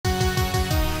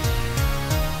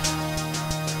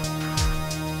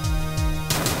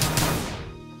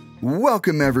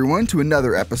Welcome everyone to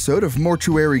another episode of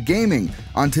Mortuary Gaming.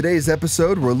 On today's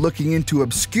episode, we're looking into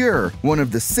Obscure, one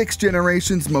of the 6th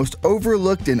generation's most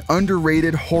overlooked and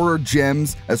underrated horror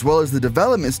gems, as well as the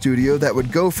development studio that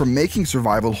would go from making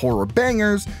survival horror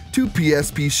bangers to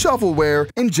PSP shovelware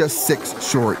in just 6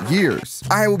 short years.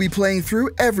 I will be playing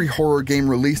through every horror game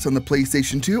released on the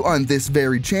PlayStation 2 on this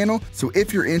very channel, so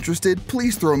if you're interested,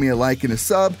 please throw me a like and a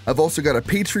sub. I've also got a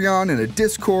Patreon and a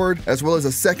Discord, as well as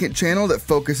a second channel that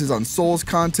focuses on Souls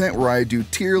content where I do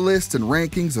tier lists and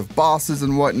rankings of bosses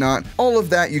and whatnot. All of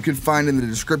that you can find in the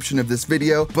description of this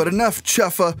video, but enough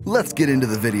chuffa, let's get into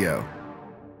the video.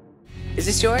 Is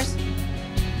this yours?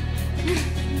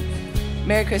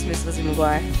 Merry Christmas, Lizzie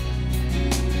McGuire.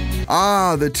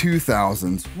 Ah, the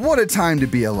 2000s. What a time to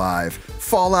be alive.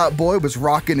 Fall Out Boy was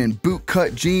rocking in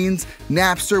bootcut jeans,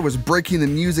 Napster was breaking the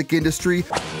music industry.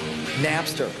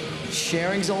 Napster.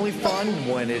 Sharing's only fun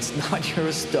when it's not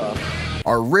your stuff.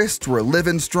 Our wrists were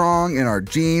living strong and our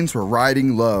jeans were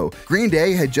riding low. Green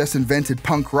Day had just invented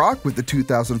punk rock with the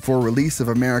 2004 release of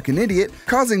American Idiot,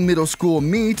 causing middle school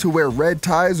me to wear red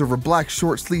ties over black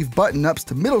short sleeve button-ups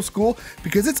to middle school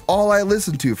because it's all I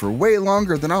listened to for way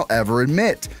longer than I'll ever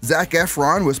admit. Zac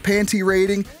Efron was panty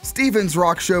raiding, Steven's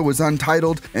rock show was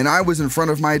untitled, and I was in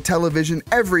front of my television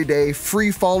every day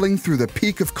free-falling through the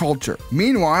peak of culture.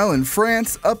 Meanwhile, in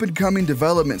France, up-and-coming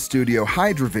development studio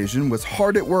Hydravision was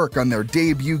hard at work on their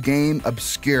debut game,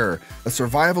 Obscure, a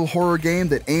survival horror game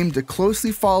that aimed to closely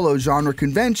follow genre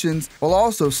conventions while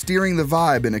also steering the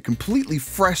vibe in a completely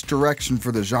fresh direction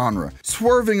for the genre,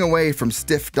 swerving away from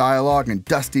stiff dialogue and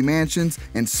dusty mansions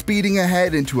and speeding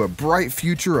ahead into a bright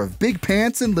future of big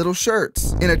pants and little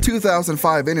shirts. In a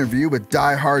 2005 interview with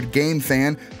Die Hard Game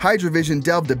Fan, Hydravision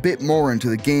delved a bit more into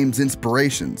the game's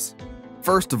inspirations.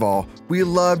 First of all, we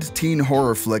loved teen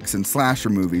horror flicks and slasher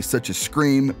movies such as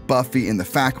Scream, Buffy, and The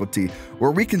Faculty, where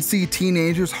we can see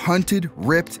teenagers hunted,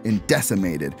 ripped, and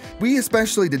decimated. We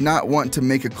especially did not want to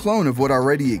make a clone of what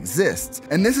already exists,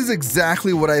 and this is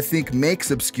exactly what I think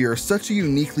makes Obscure such a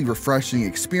uniquely refreshing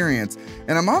experience,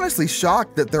 and I'm honestly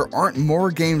shocked that there aren't more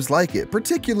games like it,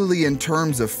 particularly in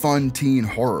terms of fun teen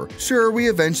horror. Sure, we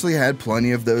eventually had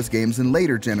plenty of those games in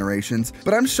later generations,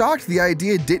 but I'm shocked the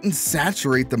idea didn't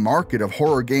saturate the market of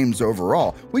horror games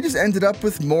overall. We just ended up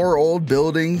with more old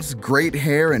buildings, great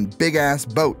hair, and big-ass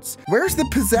boats. Where's the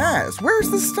pizzazz?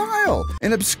 Where's the style?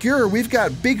 In Obscure, we've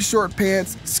got big short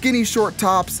pants, skinny short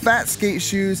tops, fat skate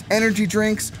shoes, energy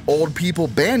drinks, old people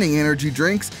banning energy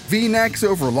drinks, V-necks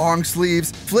over long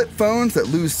sleeves, flip phones that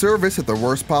lose service at the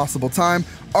worst possible time,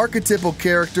 archetypal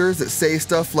characters that say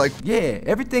stuff like, "Yeah,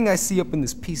 everything I see up in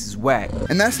this piece is whack."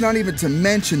 And that's not even to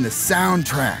mention the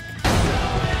soundtrack.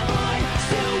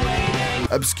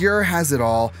 Obscure has it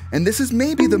all, and this is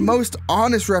maybe the most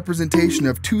honest representation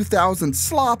of 2000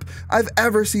 slop I've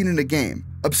ever seen in a game.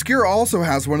 Obscure also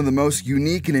has one of the most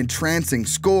unique and entrancing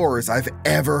scores I've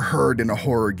ever heard in a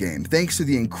horror game, thanks to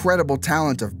the incredible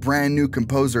talent of brand new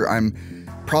composer, I'm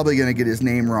probably gonna get his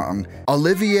name wrong,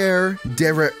 Olivier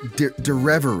de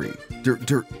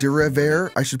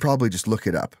Revere. I should probably just look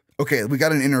it up. Okay, we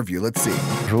got an interview, let's see.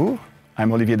 Bonjour,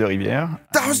 I'm Olivier de Rivière.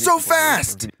 That was so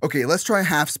fast! Okay, let's try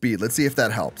half speed. Let's see if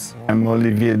that helps. I'm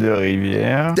Olivier de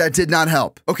Rivière. That did not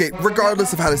help. Okay,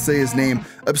 regardless of how to say his name,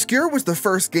 Obscure was the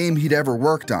first game he'd ever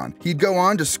worked on. He'd go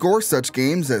on to score such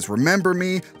games as Remember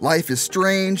Me, Life is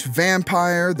Strange,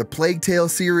 Vampire, the Plague Tale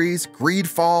series,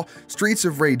 Greedfall, Streets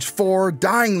of Rage 4,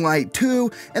 Dying Light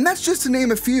 2, and that's just to name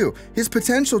a few. His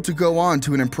potential to go on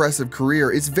to an impressive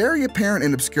career is very apparent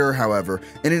in Obscure, however.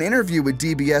 In an interview with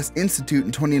DBS Institute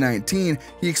in 2019,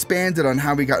 he expanded on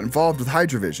how he got involved with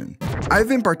Hydravision. I've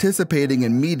been participating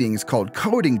in meetings called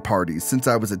coding parties since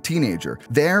I was a teenager.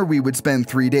 There, we would spend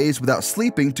 3 days without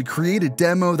sleeping to create a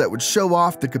demo that would show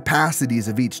off the capacities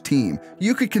of each team.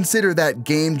 You could consider that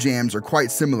game jams are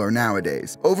quite similar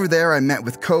nowadays. Over there, I met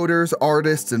with coders,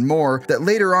 artists, and more that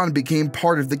later on became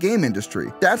part of the game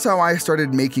industry. That's how I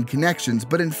started making connections,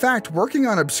 but in fact, working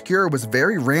on Obscure was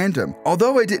very random.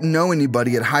 Although I didn't know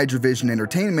anybody at Hydravision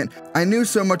Entertainment, I knew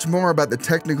so much more about the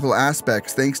technical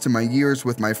aspects thanks to my years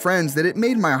with my friends that it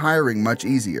made my hiring much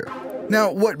easier. Now,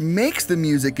 what makes the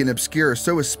music in Obscure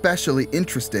so especially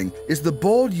interesting is the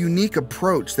bold, unique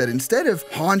approach that instead of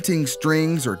haunting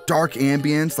strings or dark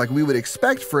ambience like we would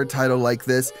expect for a title like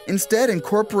this, instead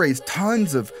incorporates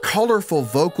tons of colorful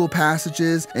vocal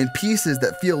passages and pieces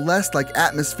that feel less like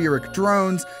atmospheric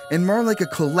drones and more like a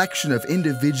collection of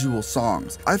individual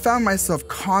songs. I found myself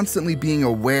constantly being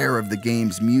aware of the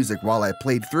game's music while I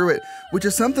played through it, which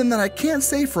is something that I can't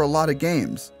say for a lot of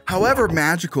games. However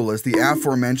magical as the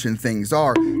aforementioned things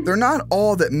are, they're not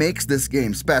all that makes this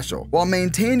game special. While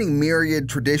maintaining myriad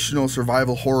traditional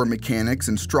survival horror mechanics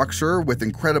and structure with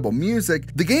incredible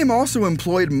music, the game also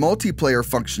employed multiplayer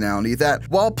functionality that,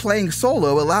 while playing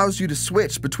solo, allows you to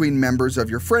switch between members of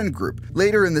your friend group.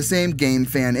 Later in the same game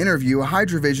fan interview,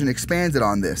 Hydrovision expanded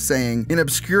on this, saying, "In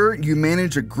Obscure, you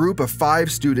manage a group of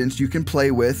 5 students you can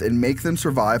play with and make them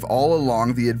survive all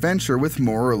along the adventure with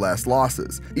more or less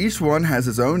losses. Each one has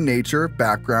his own nature,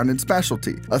 background, and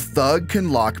specialty. A thug can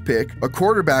lockpick, a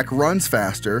quarterback runs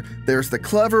faster, there's the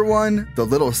clever one, the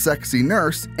little sexy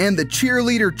nurse, and the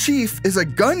cheerleader chief is a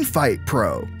gunfight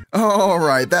pro."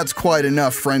 Alright, that's quite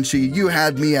enough, Frenchie. You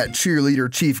had me at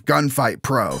cheerleader chief gunfight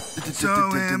pro. So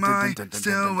am I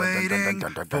still waiting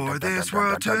for this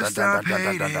world to stop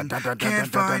hating? Can't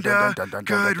find a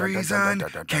good reason,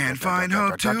 can't find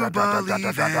hope to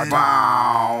believe in.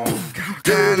 Wow.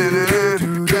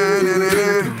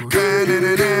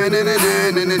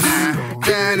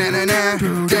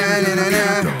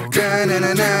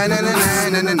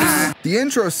 The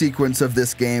intro sequence of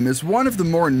this game is one of the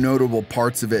more notable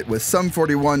parts of it, with Sum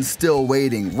 41 still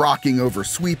waiting, rocking over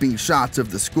sweeping shots of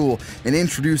the school and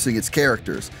introducing its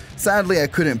characters. Sadly, I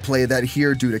couldn't play that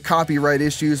here due to copyright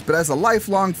issues, but as a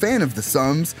lifelong fan of the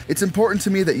Sums, it's important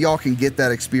to me that y'all can get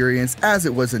that experience as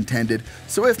it was intended,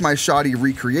 so if my shoddy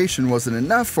recreation wasn't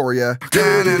enough for ya,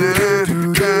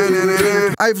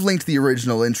 I've linked the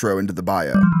original intro into the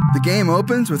bio. The game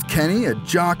opens with Kenny, a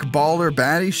jock baller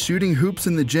baddie, shooting hoops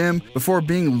in the gym before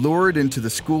being lured into the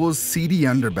school's seedy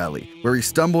underbelly, where he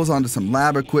stumbles onto some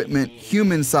lab equipment,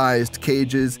 human-sized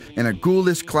cages, and a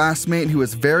ghoulish classmate who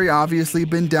has very obviously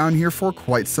been down here for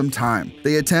quite some time.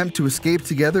 They attempt to escape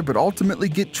together but ultimately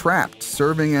get trapped,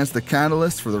 serving as the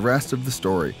catalyst for the rest of the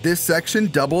story. This section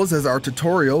doubles as our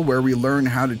tutorial where we learn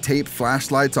how to tape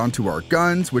flashlights onto our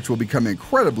guns, which will become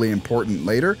incredibly important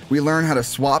later. We learn how to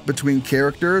swap between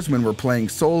characters when we're playing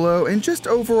solo, and just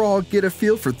overall get a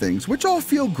feel for things, which all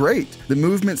feel great. The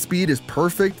movement speed is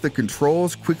perfect, the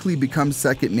controls quickly become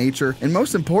second nature, and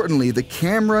most importantly, the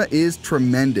camera is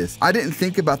tremendous. I didn't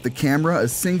think about the camera a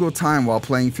single time while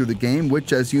playing through the game,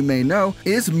 which, as you may know,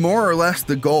 is more or less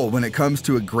the goal when it comes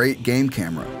to a great game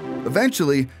camera.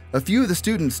 Eventually, a few of the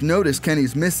students notice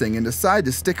Kenny's missing and decide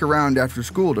to stick around after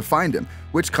school to find him,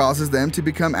 which causes them to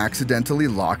become accidentally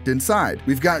locked inside.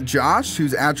 We've got Josh,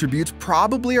 whose attributes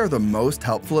probably are the most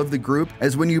helpful of the group,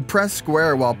 as when you press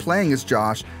square while playing as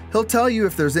Josh, he'll tell you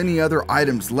if there's any other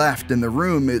items left in the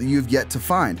room that you've yet to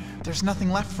find. There's nothing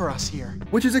left for us here.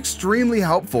 Which is extremely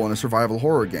helpful in a survival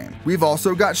horror game. We've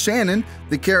also got Shannon,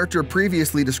 the character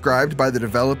previously described by the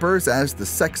developers as the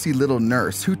sexy little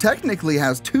nurse, who technically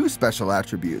has 2 special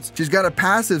attributes. She's got a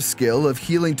passive skill of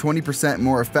healing 20%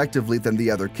 more effectively than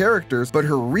the other characters, but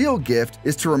her real gift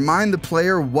is to remind the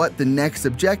player what the next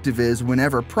objective is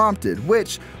whenever prompted,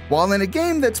 which, while in a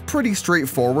game that's pretty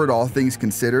straightforward all things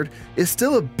considered, is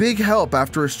still a big help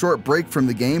after a short break from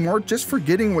the game or just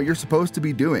forgetting what you're supposed to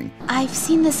be doing. I've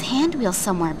seen this hand wheel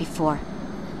somewhere before.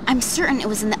 I'm certain it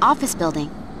was in the office building.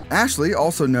 Ashley,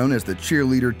 also known as the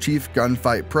cheerleader chief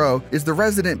gunfight pro, is the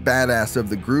resident badass of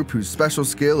the group whose special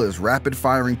skill is rapid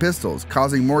firing pistols,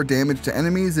 causing more damage to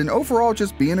enemies and overall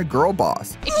just being a girl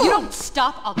boss. If you don't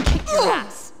stop, I'll kick your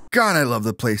ass. God, I love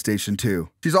the PlayStation 2.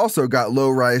 She's also got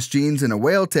low-rise jeans and a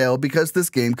whale tail because this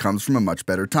game comes from a much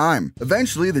better time.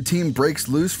 Eventually, the team breaks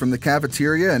loose from the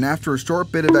cafeteria, and after a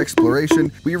short bit of exploration,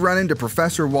 we run into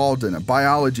Professor Walden, a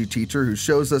biology teacher who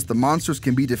shows us the monsters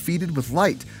can be defeated with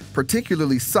light,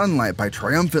 particularly sunlight, by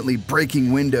triumphantly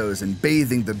breaking windows and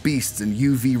bathing the beasts in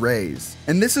UV rays.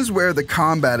 And this is where the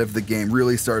combat of the game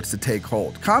really starts to take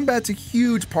hold. Combat's a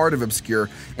huge part of Obscure,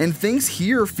 and things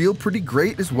here feel pretty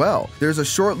great as well. There's a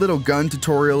short little gun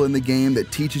tutorial in the game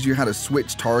that teaches you how to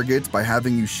switch targets by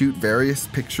having you shoot various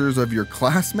pictures of your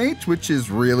classmates, which is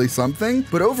really something.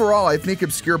 But overall, I think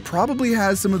Obscure probably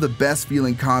has some of the best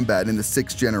feeling combat in the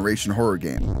 6th generation horror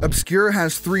game. Obscure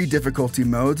has 3 difficulty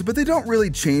modes, but they don't really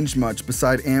change much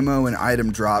beside ammo and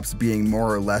item drops being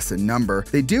more or less in number.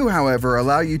 They do, however,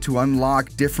 allow you to unlock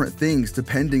different things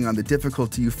depending on the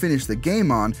difficulty you finish the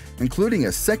game on, including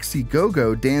a sexy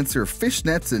go-go dancer,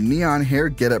 fishnets, and neon hair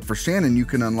getup for Shannon you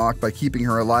can unlock by keeping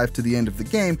her alive to the end of the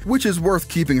game, which is worth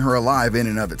keeping her alive in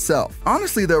and of itself.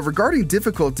 Honestly though, regarding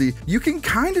difficulty, you can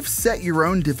kind of set your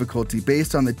own difficulty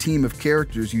based on the team of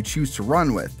characters you choose to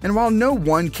run with. And while no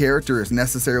one character is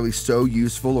necessarily so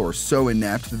useful or so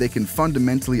inept that they can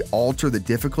fundamentally fundamentally alter the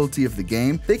difficulty of the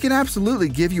game, they can absolutely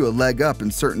give you a leg up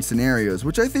in certain scenarios,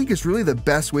 which I think is really the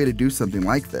best way to do something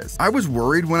like this. I was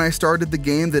worried when I started the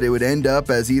game that it would end up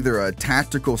as either a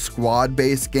tactical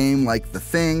squad-based game like The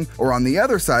Thing, or on the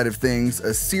other side of things,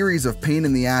 a series of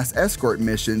pain-in-the-ass escort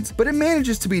missions, but it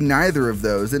manages to be neither of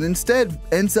those and instead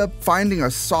ends up finding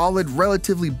a solid,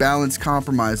 relatively balanced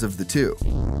compromise of the two.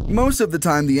 Most of the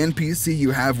time, the NPC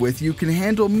you have with you can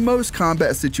handle most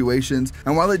combat situations,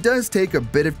 and while it does take a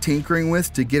bit of tinkering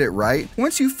with to get it right,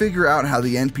 once you figure out how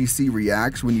the NPC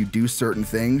reacts when you do certain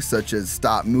things, such as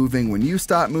stop moving when you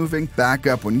stop moving, back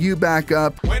up when you back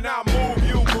up, when I move,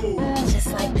 you move. Just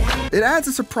like that. It adds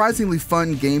a surprisingly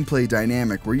fun gameplay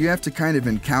dynamic where you have to kind of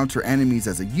encounter enemies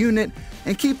as a unit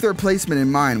and keep their placement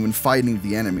in mind when fighting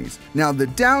the enemies. Now, the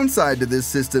downside to this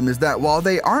system is that while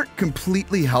they aren't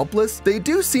completely helpless, they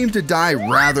do seem to die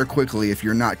rather quickly if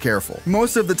you're not careful.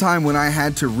 Most of the time when I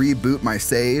had to reboot my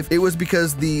save, it was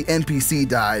because the NPC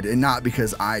died and not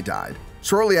because I died.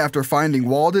 Shortly after finding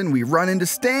Walden, we run into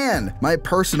Stan, my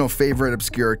personal favorite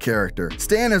obscure character.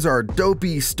 Stan is our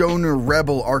dopey stoner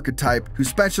rebel archetype who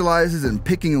specializes in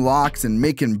picking locks and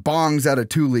making bongs out of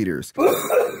 2 liters.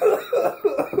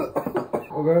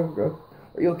 Okay.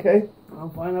 Are you okay? I'm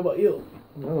fine. How about you?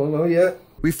 I don't know yet.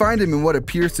 We find him in what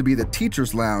appears to be the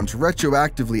teacher's lounge,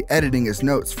 retroactively editing his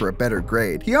notes for a better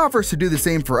grade. He offers to do the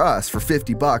same for us for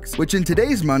 50 bucks, which in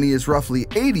today's money is roughly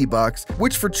 80 bucks,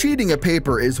 which for cheating a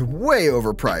paper is way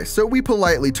overpriced, so we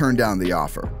politely turn down the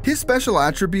offer. His special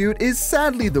attribute is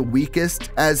sadly the weakest,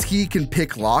 as he can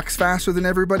pick locks faster than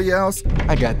everybody else.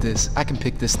 I got this. I can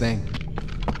pick this thing.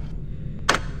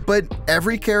 But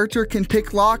every character can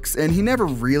pick locks, and he never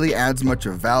really adds much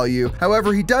of value.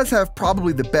 However, he does have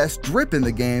probably the best drip in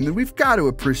the game, and we've got to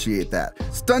appreciate that.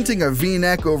 Stunting a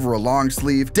V-neck over a long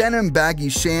sleeve, denim baggy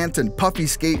shants, and puffy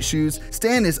skate shoes,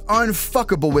 Stan is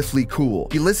unfuckable-withly cool.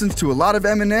 He listens to a lot of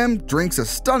Eminem, drinks a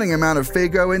stunning amount of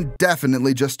Faygo, and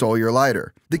definitely just stole your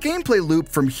lighter. The gameplay loop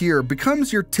from here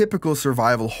becomes your typical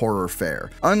survival horror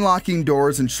fare, unlocking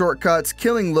doors and shortcuts,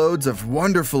 killing loads of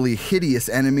wonderfully hideous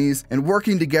enemies, and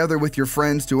working together with your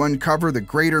friends to uncover the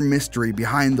greater mystery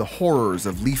behind the horrors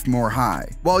of Leafmore High.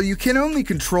 While you can only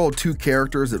control 2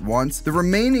 characters at once, the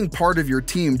remaining part of your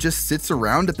team just sits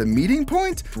around at the meeting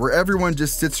point, where everyone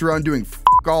just sits around doing f***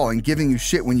 all and giving you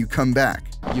shit when you come back.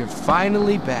 You're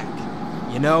finally back.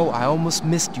 You know, I almost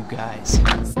missed you guys.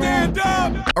 Stand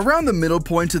up! Around the middle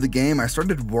point of the game, I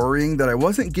started worrying that I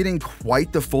wasn't getting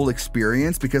quite the full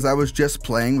experience because I was just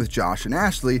playing with Josh and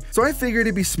Ashley, so I figured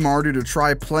it'd be smarter to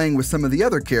try playing with some of the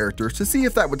other characters to see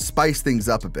if that would spice things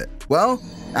up a bit. Well,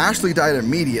 Ashley died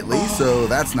immediately, so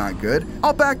that's not good.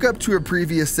 I'll back up to a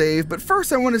previous save, but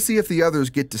first I want to see if the others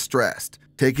get distressed.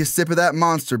 Take a sip of that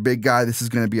monster, big guy. This is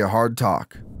going to be a hard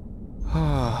talk.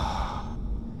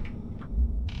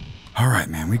 All right,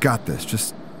 man, we got this.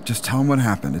 Just tell him what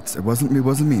happened. It wasn't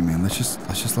me, man. Let's just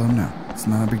let him know. It's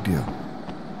not a big deal.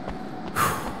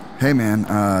 Hey, man.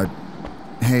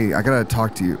 Hey, I gotta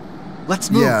talk to you. Let's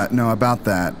move. Yeah, no, about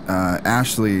that.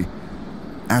 Ashley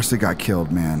got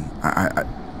killed, man.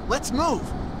 Let's move.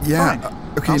 Yeah.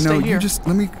 Fine. Okay, I'll no, stay you here. just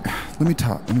let me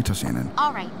tell Shannon.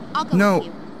 All right, I'll go No. with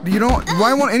you. You don't.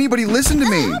 Why won't anybody listen to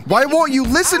me? Why won't you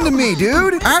listen to me,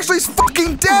 dude? Ashley's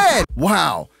fucking dead.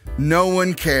 Wow. No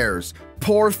one cares.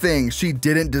 Poor thing, she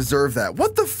didn't deserve that.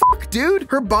 What the fuck, dude?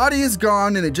 Her body is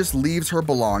gone and it just leaves her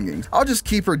belongings. I'll just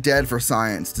keep her dead for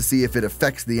science to see if it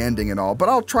affects the ending at all, but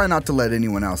I'll try not to let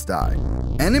anyone else die.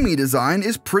 Enemy design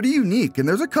is pretty unique, and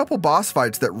there's a couple boss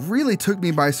fights that really took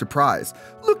me by surprise.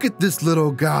 Look at this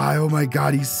little guy. Oh my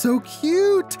god, he's so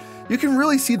cute. You can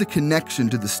really see the connection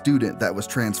to the student that was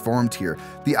transformed here.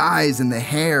 The eyes and the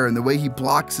hair and the way he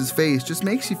blocks his face just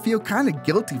makes you feel kind of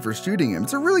guilty for shooting him.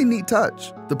 It's a really neat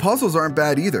touch. The puzzles aren't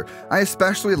bad either. I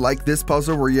especially like this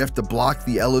puzzle where you have to block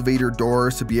the elevator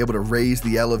doors to be able to raise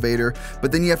the elevator,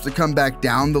 but then you have to come back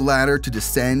down the ladder to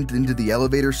descend into the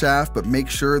elevator shaft, but make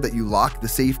sure that you lock the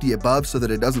safety above so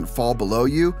that it doesn't fall below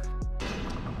you.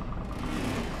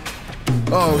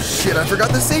 Oh shit, I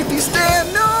forgot the safety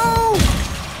stand, no!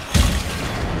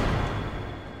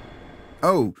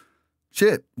 Oh,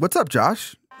 shit. What's up,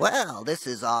 Josh? Well, this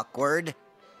is awkward.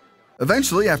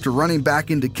 Eventually, after running back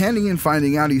into Kenny and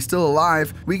finding out he's still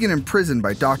alive, we get imprisoned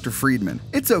by Dr. Friedman.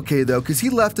 It's okay though, because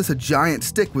he left us a giant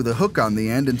stick with a hook on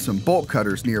the end and some bolt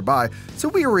cutters nearby, so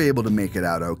we were able to make it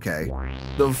out okay.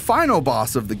 The final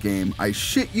boss of the game, I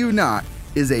shit you not,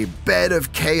 is a bed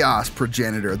of chaos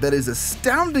progenitor that is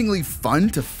astoundingly fun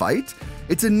to fight.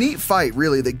 It's a neat fight,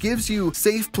 really, that gives you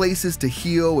safe places to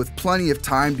heal with plenty of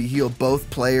time to heal both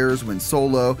players when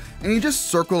solo, and you just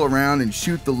circle around and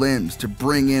shoot the limbs to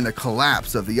bring in a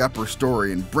collapse of the upper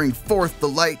story and bring forth the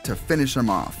light to finish them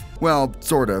off. Well,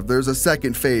 sort of. There's a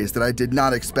second phase that I did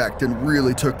not expect and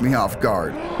really took me off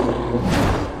guard.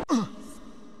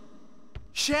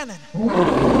 Shannon!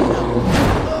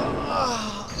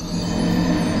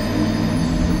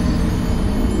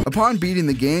 Upon beating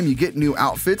the game, you get new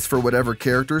outfits for whatever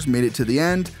characters made it to the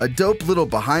end, a dope little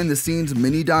behind-the-scenes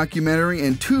mini-documentary,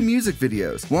 and 2 music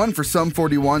videos. One for Sum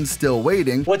 41's Still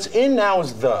Waiting. What's in now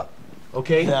is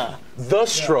okay? The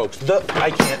Strokes,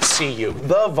 I can't see you,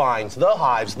 the Vines, the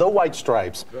Hives, the White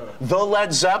Stripes, the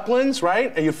Led Zeppelins,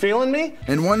 right? Are you feeling me?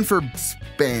 And one for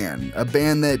Span, a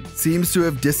band that seems to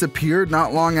have disappeared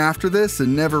not long after this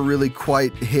and never really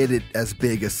quite hit it as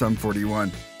big as Sum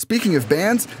 41. Speaking of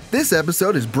bands, this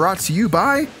episode is brought to you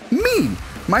by me.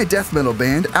 My death metal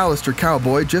band, Alistair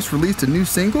Cowboy, just released a new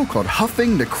single called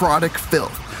Huffing Necrotic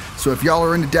Filth. So if y'all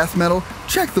are into death metal,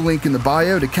 check the link in the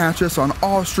bio to catch us on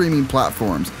all streaming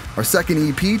platforms. Our second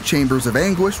EP, Chambers of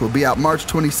Anguish, will be out March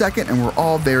 22nd, and we're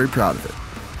all very proud of it.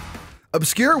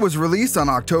 Obscure was released on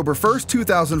October 1st,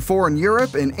 2004 in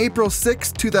Europe and April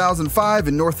 6, 2005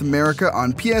 in North America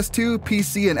on PS2,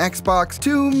 PC, and Xbox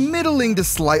to middling to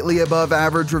slightly above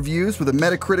average reviews with a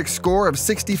Metacritic score of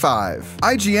 65.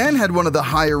 IGN had one of the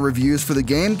higher reviews for the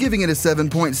game, giving it a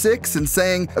 7.6 and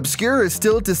saying, Obscure is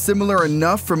still dissimilar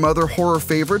enough from other horror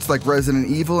favorites like Resident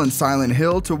Evil and Silent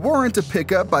Hill to warrant a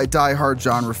pickup by die-hard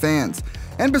genre fans.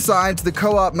 And besides, the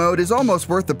co-op mode is almost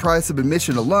worth the price of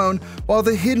admission alone, while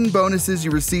the hidden bonuses you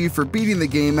receive for beating the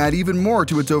game add even more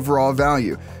to its overall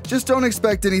value. Just don't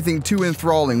expect anything too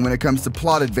enthralling when it comes to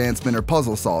plot advancement or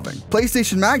puzzle solving.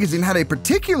 PlayStation Magazine had a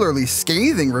particularly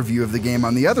scathing review of the game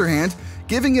on the other hand,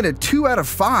 giving it a 2 out of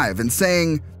 5 and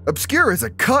saying, Obscure is a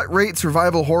cut-rate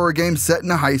survival horror game set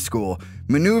in a high school.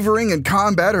 Maneuvering and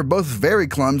combat are both very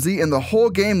clumsy, and the whole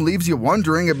game leaves you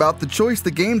wondering about the choice the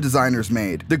game designers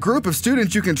made. The group of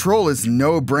students you control is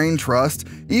no brain trust.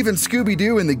 Even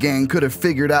Scooby-Doo and the gang could have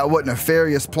figured out what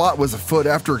nefarious plot was afoot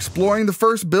after exploring the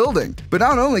first building. But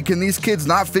not only can these kids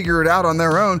not figure it out on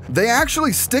their own, they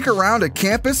actually stick around a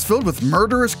campus filled with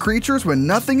murderous creatures when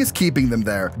nothing is keeping them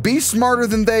there. Be smarter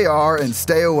than they are and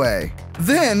stay away.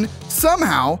 Then,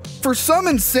 somehow, for some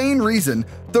insane reason,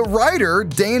 the writer,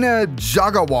 Dana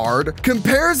Jagaward,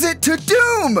 compares it to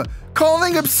Doom,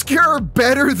 calling Obscure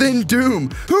better than Doom.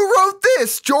 Who wrote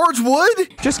this? George Wood?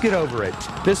 Just get over it.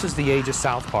 This is the age of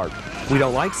South Park. We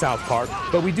don't like South Park,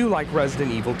 but we do like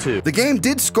Resident Evil 2. The game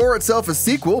did score itself a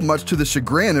sequel, much to the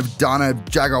chagrin of Dana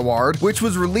Jagaward, which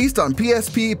was released on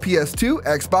PSP, PS2,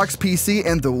 Xbox, PC,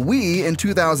 and the Wii in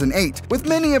 2008, with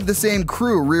many of the same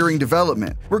crew rearing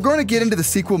development. We're going to get into the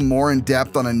sequel more in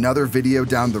depth on another video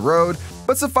down the road,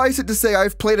 but suffice it to say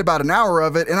I've played about an hour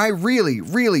of it and I really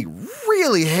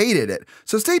hated it.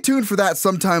 So stay tuned for that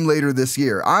sometime later this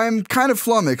year. I'm kind of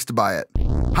flummoxed by it.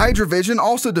 Hydravision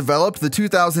also developed the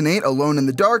 2008 Alone in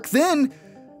the Dark, then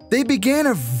they began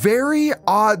a very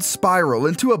odd spiral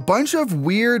into a bunch of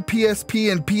weird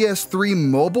PSP and PS3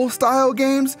 mobile style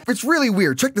games. It's really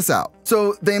weird, check this out.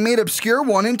 So they made Obscure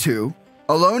 1 and 2,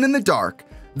 Alone in the Dark,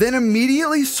 then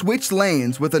immediately switched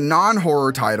lanes with a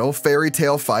non-horror title, Fairy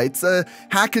Tale Fights, a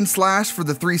hack and slash for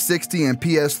the 360 and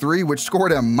PS3, which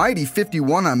scored a mighty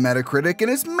 51 on Metacritic and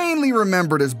is mainly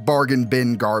remembered as bargain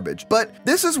bin garbage. But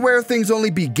this is where things only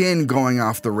begin going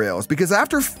off the rails, because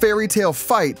after Fairy Tale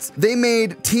Fights, they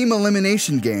made Team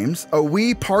Elimination Games, a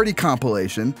Wii party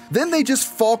compilation, then they just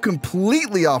fall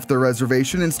completely off the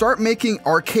reservation and start making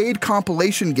arcade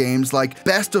compilation games like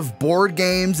Best of Board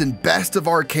Games and Best of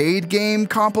Arcade Game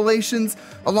compilations,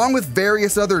 along with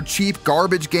various other cheap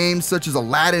garbage games such as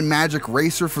Aladdin Magic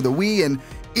Racer for the Wii and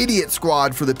Idiot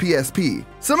Squad for the PSP.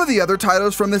 Some of the other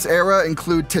titles from this era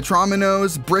include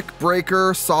Tetrominoes, Brick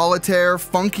Breaker, Solitaire,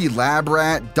 Funky Lab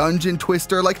Rat, Dungeon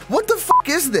Twister. Like, what the fuck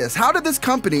is this? How did this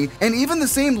company, and even the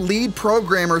same lead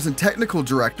programmers and technical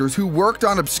directors who worked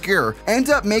on Obscure, end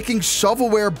up making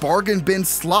shovelware bargain bin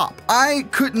slop? I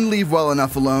couldn't leave well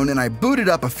enough alone, and I booted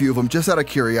up a few of them just out of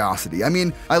curiosity. I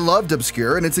mean, I loved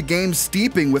Obscure, and it's a game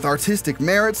steeping with artistic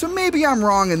merit, so maybe I'm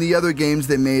wrong and the other games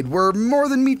they made were more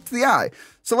than meets the eye.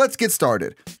 So let's get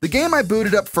started. The game I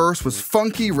booted up first was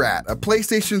Funky Rat, a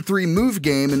PlayStation 3 move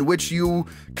game in which you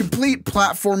complete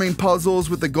platforming puzzles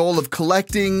with the goal of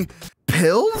collecting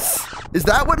pills? Is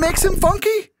that what makes him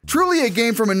funky? Truly a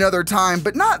game from another time,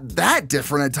 but not that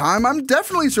different a time. I'm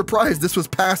definitely surprised this was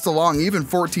passed along even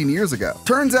 14 years ago.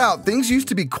 Turns out, things used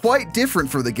to be quite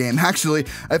different for the game. Actually,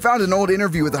 I found an old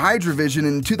interview with Hydravision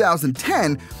in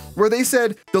 2010 where they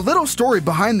said the little story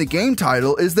behind the game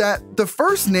title is that the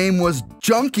first name was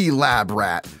Junkie Lab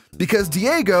Rat, because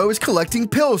Diego is collecting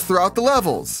pills throughout the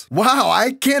levels. Wow,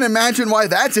 I can't imagine why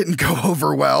that didn't go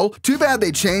over well. Too bad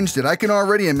they changed it. I can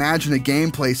already imagine a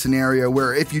gameplay scenario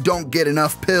where if you don't get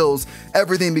enough pills,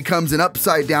 everything becomes an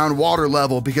upside down water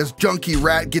level because Junkie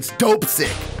Rat gets dope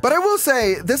sick. But I will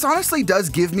say, this honestly does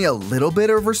give me a little bit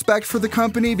of respect for the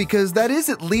company because that is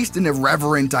at least an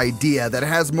irreverent idea that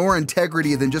has more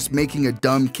integrity than just making a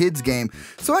dumb kids game.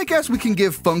 So I guess we can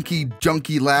give funky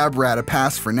Junkie Lab Rat a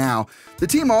pass for now. The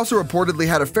team also reportedly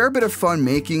had a fair bit of fun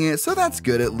making it, so that's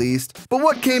good at least. But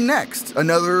what came next?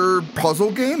 Another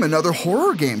puzzle game? Another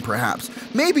horror game perhaps?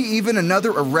 Maybe even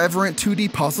another irreverent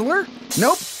 2D puzzler?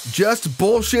 Nope, just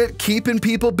bullshit keeping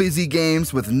people busy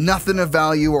games with nothing of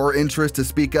value or interest to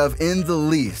speak of in the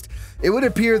least. It would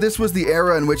appear this was the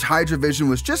era in which Hydravision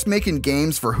was just making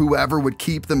games for whoever would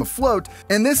keep them afloat,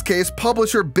 in this case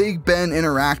publisher Big Ben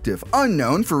Interactive,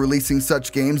 unknown for releasing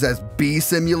such games as Bee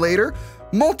Simulator,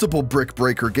 multiple Brick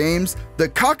Breaker games, the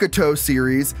Kakato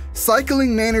series,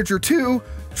 Cycling Manager 2,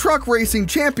 Truck Racing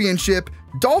Championship,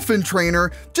 Dolphin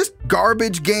Trainer, just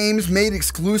garbage games made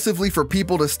exclusively for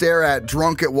people to stare at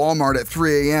drunk at Walmart at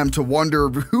 3 a.m. to wonder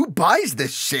who buys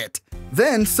this shit.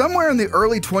 Then, somewhere in the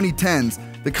early 2010s,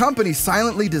 the company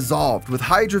silently dissolved, with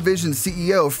Hydravision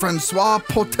CEO Francois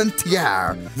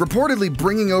Potentier reportedly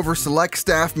bringing over select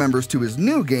staff members to his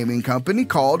new gaming company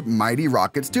called Mighty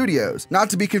Rocket Studios, not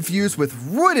to be confused with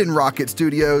Wooden Rocket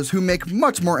Studios, who make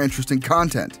much more interesting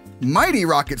content. Mighty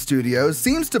Rocket Studios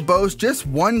seems to boast just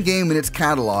one game in its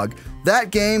catalog,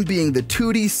 that game being the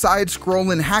 2D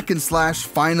side-scrolling hack-and-slash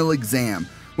Final Exam,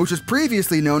 which was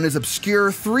previously known as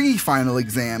Obscure 3 Final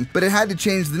Exam, but it had to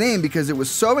change the name because it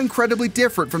was so incredibly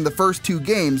different from the first two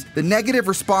games, the negative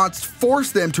response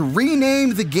forced them to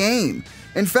rename the game.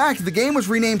 In fact, the game was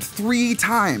renamed 3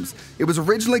 times. It was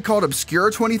originally called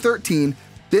Obscure 2013,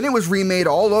 then it was remade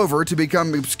all over to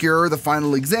become Obscure the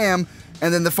Final Exam,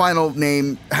 and then the final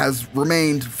name has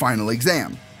remained Final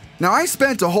Exam. Now, I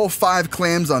spent a whole 5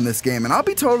 clams on this game, and I'll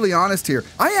be totally honest here,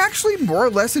 I actually more or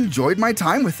less enjoyed my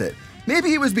time with it.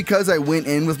 Maybe it was because I went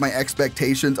in with my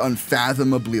expectations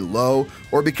unfathomably low,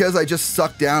 or because I just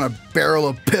sucked down a barrel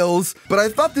of pills, but I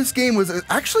thought this game was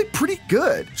actually pretty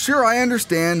good. Sure, I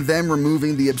understand them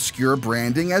removing the obscure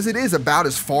branding, as it is about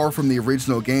as far from the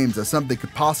original games as something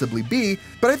could possibly be,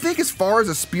 but I think as far as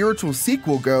a spiritual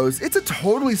sequel goes, it's a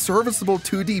totally serviceable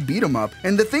 2D beat-em-up,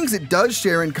 and the things it does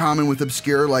share in common with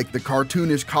Obscure, like the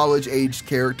cartoonish college-aged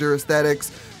character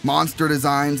aesthetics, monster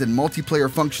designs, and multiplayer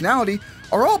functionality,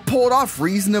 are all pulled off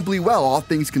reasonably well, all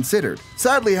things considered.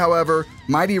 Sadly, however,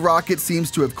 Mighty Rocket seems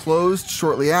to have closed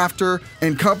shortly after,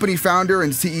 and company founder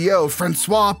and CEO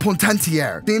Francois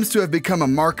Potentier seems to have become a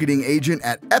marketing agent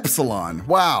at Epsilon.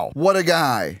 Wow, what a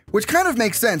guy. Which kind of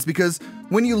makes sense because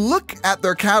when you look at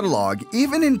their catalog,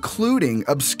 even including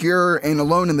Obscure and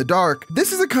Alone in the Dark,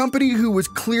 this is a company who was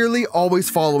clearly always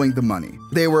following the money.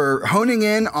 They were honing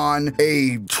in on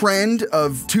a trend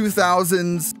of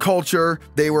 2000s culture.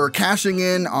 They were cashing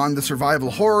in on the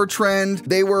survival horror trend.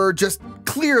 They were just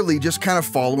clearly just kind of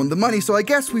following the money. So I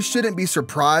guess we shouldn't be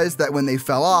surprised that when they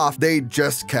fell off, they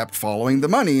just kept following the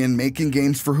money and making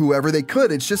games for whoever they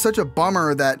could. It's just such a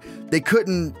bummer that they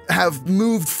couldn't have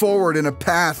moved forward in a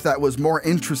path that was more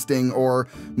interesting or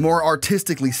more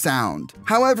artistically sound.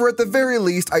 However, at the very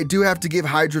least, I do have to give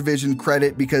Hydravision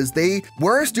credit because they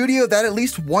were a studio that at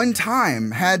least one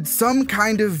time had some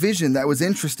kind of vision that was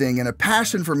interesting and a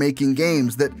passion for making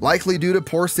games that, likely due to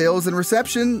poor sales and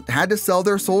reception, had to sell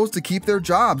their souls to keep their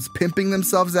jobs, pimping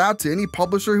themselves out to any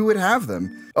publisher who would have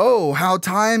them. Oh, how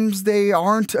times they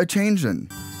aren't a-changin'.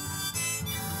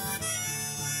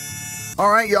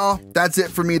 Alright y'all, that's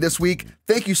it for me this week.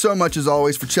 Thank you so much as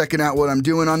always for checking out what I'm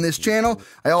doing on this channel.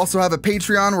 I also have a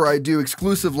Patreon where I do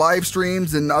exclusive live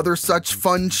streams and other such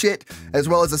fun shit, as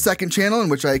well as a second channel in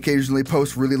which I occasionally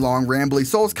post really long rambly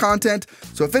Souls content.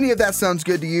 So if any of that sounds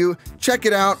good to you, check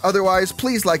it out. Otherwise,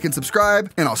 please like and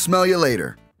subscribe, and I'll smell you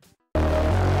later.